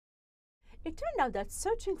It turned out that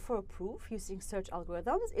searching for a proof using search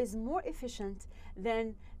algorithms is more efficient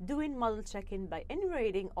than doing model check-in by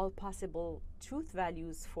enumerating all possible truth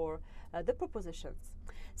values for the propositions.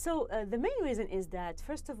 So the main reason is that,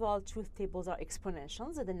 first of all, truth tables are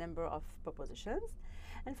exponentials of the number of propositions.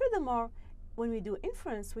 And furthermore, when we do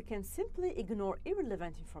inference, we can simply ignore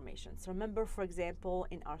irrelevant information. So remember, for example,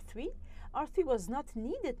 in R3 was not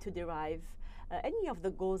needed to derive any of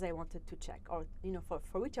the goals I wanted to check, or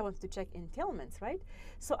for which I wanted to check entailments, right?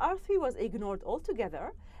 So R3 was ignored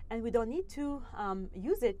altogether, and we don't need to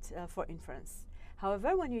use it for inference.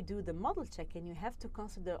 However, when you do the model check-in, you have to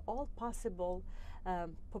consider all possible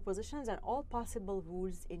propositions and all possible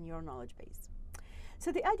rules in your knowledge base.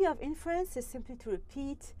 So the idea of inference is simply to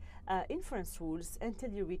repeat inference rules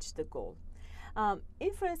until you reach the goal.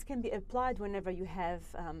 Inference can be applied whenever you have,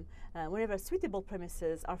 whenever suitable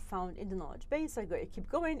premises are found in the knowledge base. So keep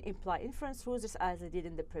going, apply inference rules, just as I did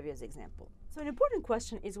in the previous example. So an important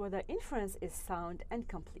question is whether inference is sound and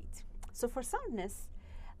complete. So for soundness,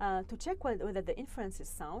 to check whether the inference is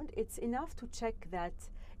sound, it's enough to check that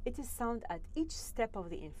it is sound at each step of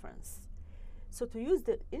the inference. So to use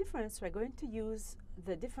the inference, we're going to use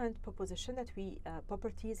the different proposition that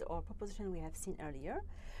properties or proposition we have seen earlier.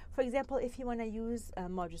 For example, if you want to use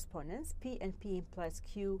modulus ponens, P and P implies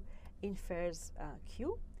Q infers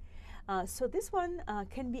Q. So this one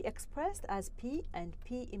can be expressed as P and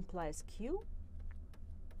P implies Q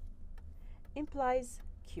implies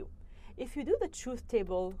Q. If you do the truth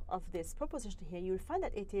table of this proposition here, you'll find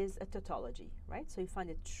that it is a tautology, right? So you find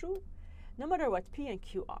it true no matter what P and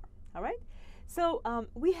Q are, all right? So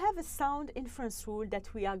we have a sound inference rule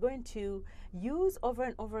that we are going to use over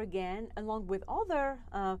and over again, along with other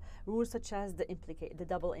rules such as the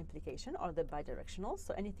double implication or the bidirectional.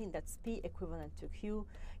 So anything that's P equivalent to Q,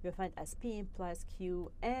 you'll find as P implies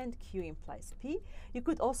Q and Q implies P. You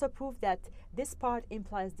could also prove that this part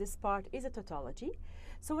implies this part is a tautology.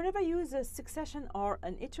 So whenever you use a succession or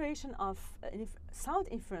an iteration of sound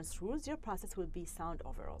inference rules, your process will be sound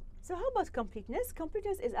overall. So how about completeness?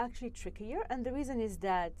 Completeness is actually trickier, and the reason is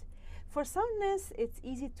that for soundness, it's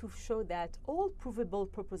easy to show that all provable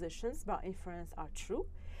propositions by inference are true.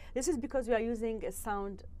 This is because we are using a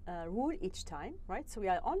sound rule each time, right? So we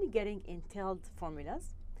are only getting entailed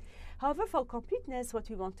formulas. However, for completeness, what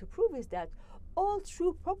we want to prove is that all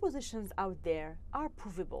true propositions out there are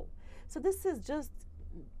provable. So this is just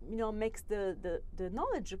makes the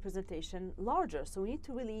knowledge representation larger. So we need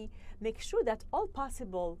to really make sure that all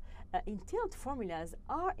possible entailed formulas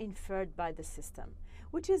are inferred by the system,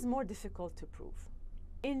 which is more difficult to prove.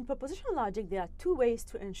 In propositional logic, there are two ways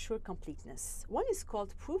to ensure completeness. One is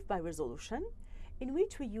called proof by resolution, in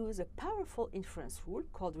which we use a powerful inference rule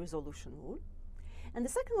called resolution rule. And the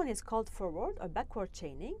second one is called forward or backward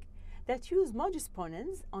chaining, that use modulus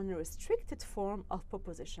ponens on a restricted form of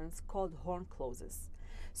propositions called Horn clauses.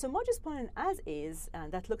 So modulus ponens as is,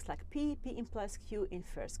 that looks like P implies Q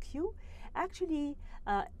infers Q, actually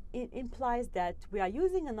it implies that we are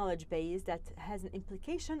using a knowledge base that has an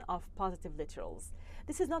implication of positive literals.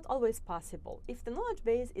 This is not always possible. If the knowledge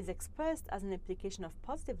base is expressed as an implication of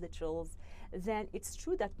positive literals, then it's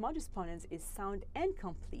true that modulus ponens is sound and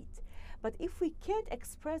complete. But if we can't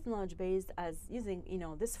express knowledge base as using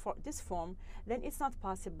this form, then it's not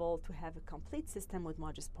possible to have a complete system with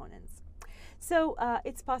modulus ponens. So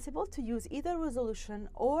it's possible to use either resolution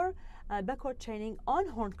or backward chaining on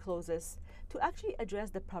Horn clauses to actually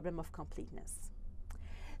address the problem of completeness.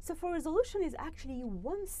 So for resolution is actually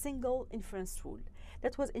one single inference rule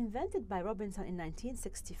that was invented by Robinson in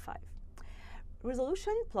 1965.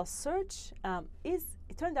 Resolution plus search it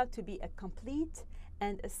turned out to be a complete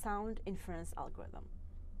and a sound inference algorithm.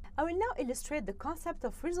 I will now illustrate the concept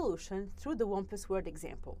of resolution through the 1 + word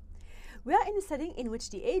example. We are in a setting in which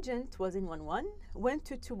the agent was in 1-1, went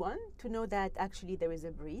to 2-1 to know that actually there is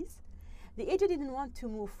a breeze. The agent didn't want to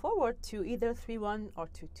move forward to either 3-1 or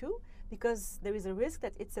 2-2 because there is a risk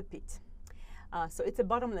that it's a pit. So it's a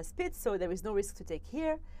bottomless pit, so there is no risk to take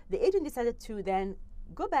here. The agent decided to then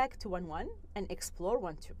go back to 1-1 and explore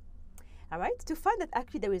 1-2. All right, to find that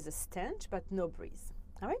actually there is a stench but no breeze.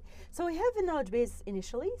 All right, so we have a knowledge base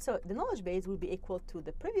initially. So the knowledge base will be equal to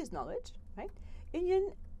the previous knowledge, right?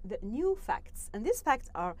 Union the new facts, and these facts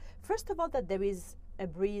are, first of all, that there is a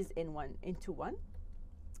breeze in 2-1,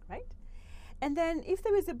 right? And then if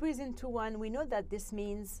there is a breeze in 2-1, we know that this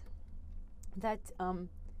means that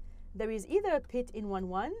there is either a pit in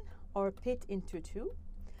 1-1 or a pit in 2-2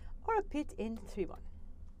 or a pit in 3-1.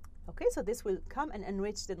 Okay, so this will come and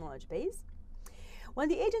enrich the knowledge base. When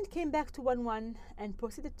the agent came back to 1-1 and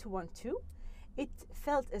proceeded to 1-2, it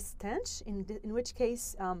felt a stench, in which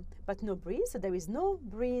case, but no breeze. So there is no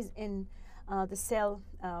breeze in the cell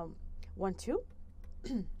 1, 2.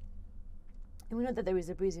 And we know that there is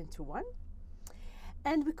a breeze in 2, 1.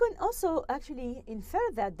 And we can also actually infer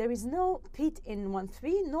that there is no pit in 1,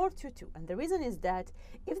 3 nor 2, 2. And the reason is that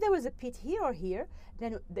if there was a pit here or here,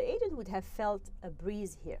 then the agent would have felt a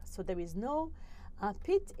breeze here. So there is no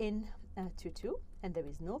pit in 2, 2, and there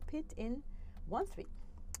is no pit in 1, 3.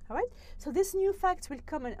 All right. So this new fact will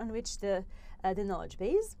come and enrich the knowledge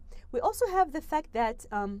base. We also have the fact that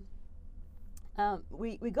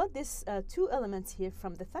we got this 2 elements here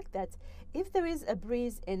from the fact that if there is a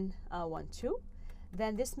breeze in 1, 2,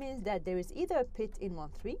 then this means that there is either a pit in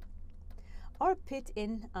 1, 3, or a pit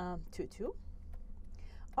in 2, 2,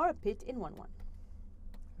 or a pit in 1, 1.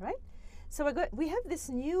 Right? So we have this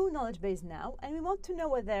new knowledge base now, and we want to know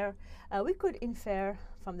whether we could infer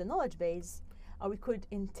from the knowledge base, or we could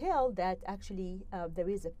entail that actually there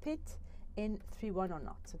is a pit in 3, 1 or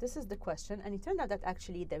not. So this is the question, and it turned out that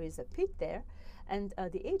actually there is a pit there, and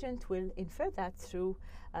the agent will infer that through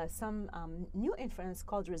some new inference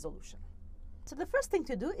called resolution. So the first thing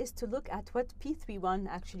to do is to look at what P31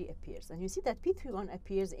 actually appears. And you see that P31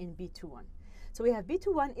 appears in B21. So we have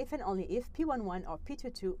B21 if and only if P11 or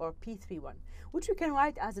P22 or P31, which we can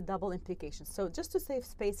write as a double implication. So just to save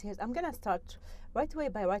space here, I'm going to start right away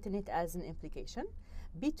by writing it as an implication.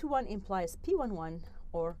 B21 implies P11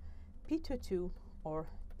 or P22 or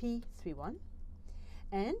P31.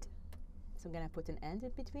 And, so I'm going to put an and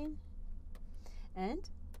in between. And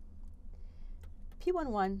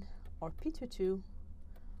P11 or P22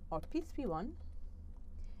 or P31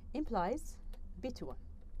 implies B21.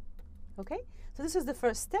 Okay, so this is the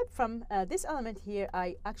first step. From this element here,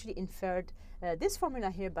 I actually inferred this formula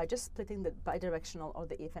here by just splitting the bidirectional or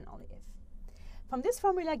the if and only if. From this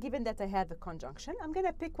formula, given that I have a conjunction, I'm going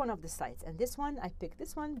to pick one of the sites. And this one, I pick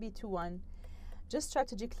this one, B21, just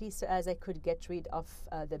strategically so as I could get rid of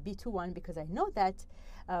the B21, because I know that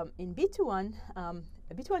in B21,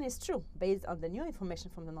 B21 is true based on the new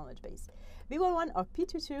information from the knowledge base. B11 or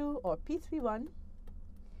P22 or P31,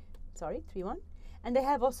 sorry, 31. And I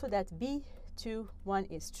have also that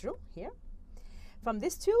B21 is true here. From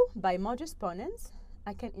these two, by modus ponens,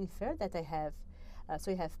 I can infer that I have,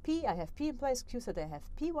 so I have P implies Q, so that I have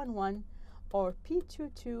P11 or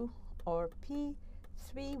P22 or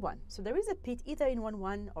P31. So there is a pit either in 1,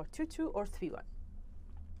 1 or 2, 2 or 3, 1.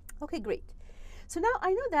 Okay, great. So now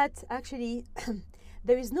I know that actually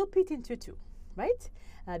there is no pit in 2, 2, right?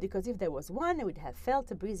 Because if there was 1, I would have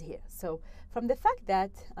felt a breeze here. So from the fact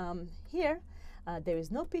that here, there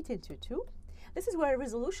is no pit in 2, 2. This is where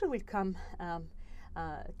resolution will come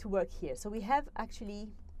to work here. So we have actually,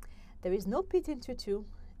 there is no pit in 2, 2,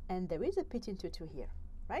 and there is a pit in 2, 2 here,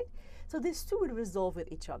 right? So these two will resolve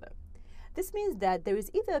with each other. This means that there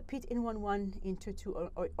is either a pit in 1, 1, in 2, 2,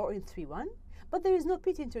 or in 3, 1, but there is no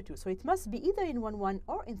pit in 2, 2. So it must be either in 1, 1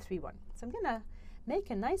 or in 3, 1. So I'm going to make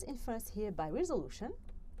a nice inference here by resolution,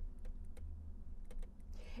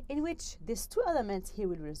 in which these two elements here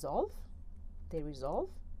will resolve. They resolve,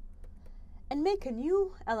 and make a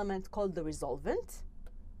new element called the resolvent.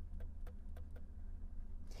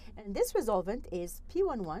 And this resolvent is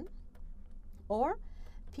P11 or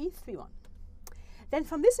P31. Then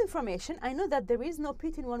from this information, I know that there is no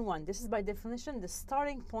pit in 1, 1. This is by definition the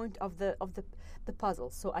starting point of the puzzle.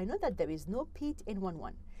 So I know that there is no pit in 1,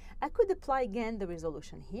 1. I could apply again the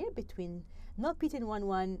resolution here between no pit in 1,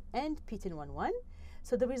 1 and pit in 1, 1.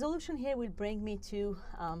 So the resolution here will bring me to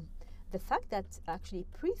the fact that actually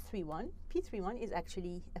P31 is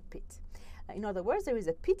actually a pit. In other words, there is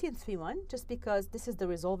a pit in 3, 1, just because this is the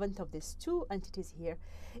resolvent of these two entities here.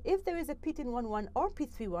 If there is a pit in 1, 1 or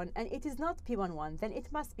P31, and it is not P11, then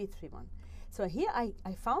it must be 3, 1. So here I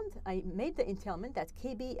made the entailment that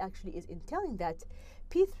KB actually is entailing that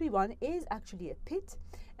P31 is actually a pit.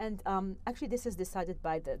 And actually this is decided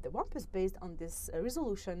by the Wampus based on this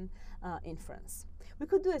resolution inference. We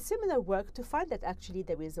could do a similar work to find that actually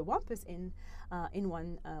there is a Wampus in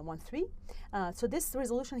 1, 3. So this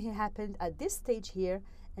resolution here happened at this stage here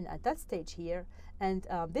and at that stage here. And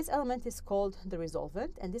this element is called the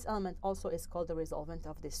resolvent, and this element also is called the resolvent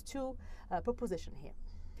of these two proposition here.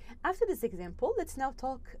 After this example, let's now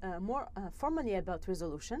talk more formally about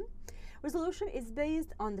resolution. Resolution is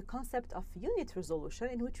based on the concept of unit resolution,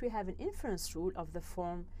 in which we have an inference rule of the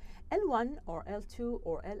form L1 or L2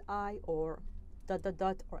 or Li or ...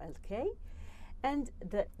 or Lk, and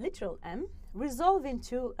the literal M resolve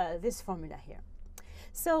into this formula here.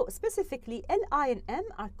 So specifically, Li and M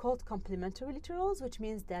are called complementary literals, which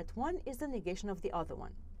means that one is the negation of the other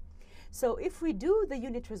one. So if we do the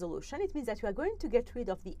unit resolution, it means that we are going to get rid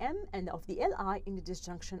of the M and of the Li in the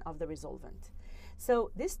disjunction of the resolvent.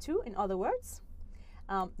 So these two, in other words,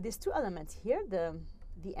 these two elements here,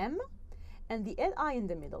 the M and the Li in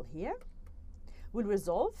the middle here, will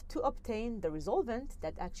resolve to obtain the resolvent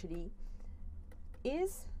that actually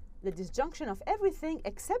is the disjunction of everything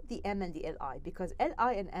except the M and the Li, because Li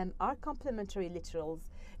and M are complementary literals.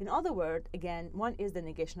 In other words, again, one is the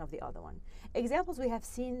negation of the other one. Examples we have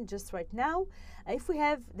seen just right now, if we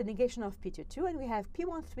have the negation of P22 and we have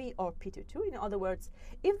P13 or P22, in other words,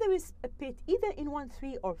 if there is a pit either in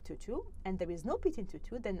 13 or 22 and there is no pit in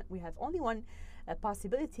 22, then we have only one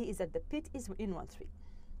possibility, is that the pit is in 13.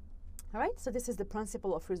 All right, so this is the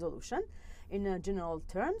principle of resolution in general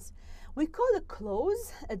terms. We call a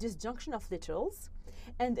clause a disjunction of literals,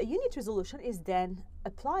 and a unit resolution is then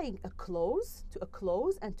applying a clause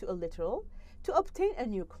and to a literal to obtain a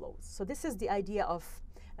new clause. So this is the idea of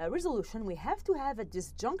resolution. We have to have a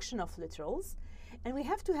disjunction of literals, and we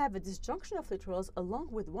have to have a disjunction of literals along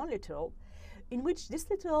with one literal, in which this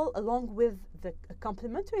literal, along with the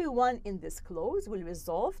complementary one in this clause, will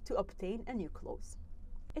resolve to obtain a new clause.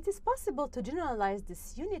 It is possible to generalize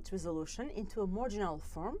this unit resolution into a more general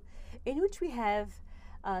form, in which we have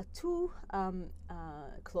two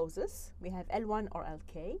clauses. We have L1 or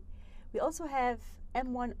Lk. We also have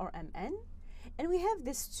M1 or Mn. And we have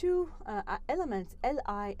these two elements,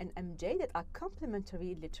 Li and Mj, that are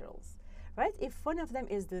complementary literals. Right? If one of them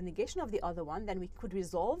is the negation of the other one, then we could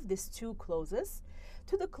resolve these two clauses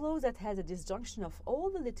to the clause that has a disjunction of all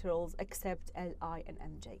the literals except Li and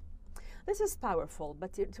Mj. This is powerful,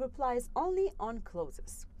 but it applies only on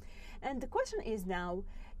clauses. And the question is now,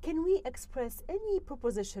 can we express any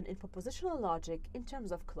proposition in propositional logic in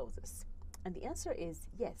terms of clauses? And the answer is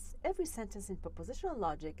yes. Every sentence in propositional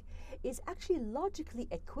logic is actually logically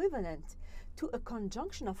equivalent to a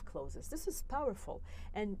conjunction of clauses. This is powerful.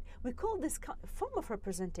 And we call this form of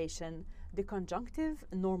representation the conjunctive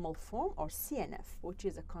normal form, or CNF, which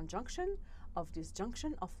is a conjunction of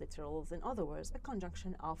disjunction of literals. In other words, a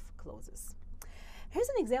conjunction of clauses. Here's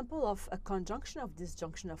an example of a conjunction of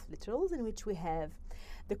disjunction of literals, in which we have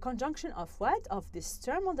the conjunction of what? Of this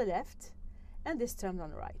term on the left and this term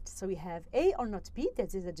on the right. So we have A or not B,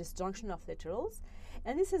 that is a disjunction of literals,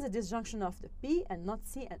 and this is a disjunction of the P and not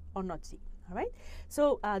C or not C. All right?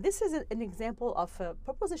 So this is an example of a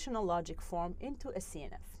propositional logic form into a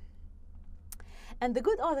CNF. And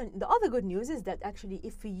the other good news is that actually,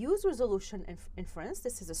 if we use resolution inference,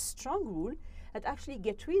 this is a strong rule that actually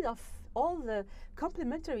gets rid of all the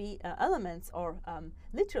complementary elements or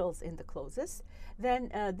literals in the clauses,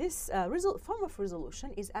 then this form of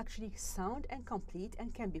resolution is actually sound and complete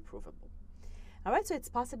and can be provable. All right, so it's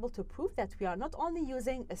possible to prove that we are not only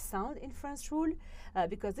using a sound inference rule,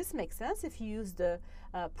 because this makes sense. If you use the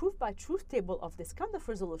proof by truth table of this kind of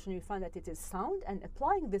resolution, you find that it is sound, and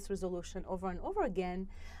applying this resolution over and over again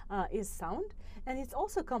is sound, and it's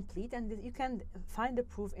also complete, and you can find the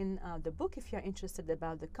proof in the book if you're interested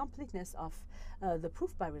about the completeness of the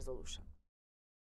proof by resolution.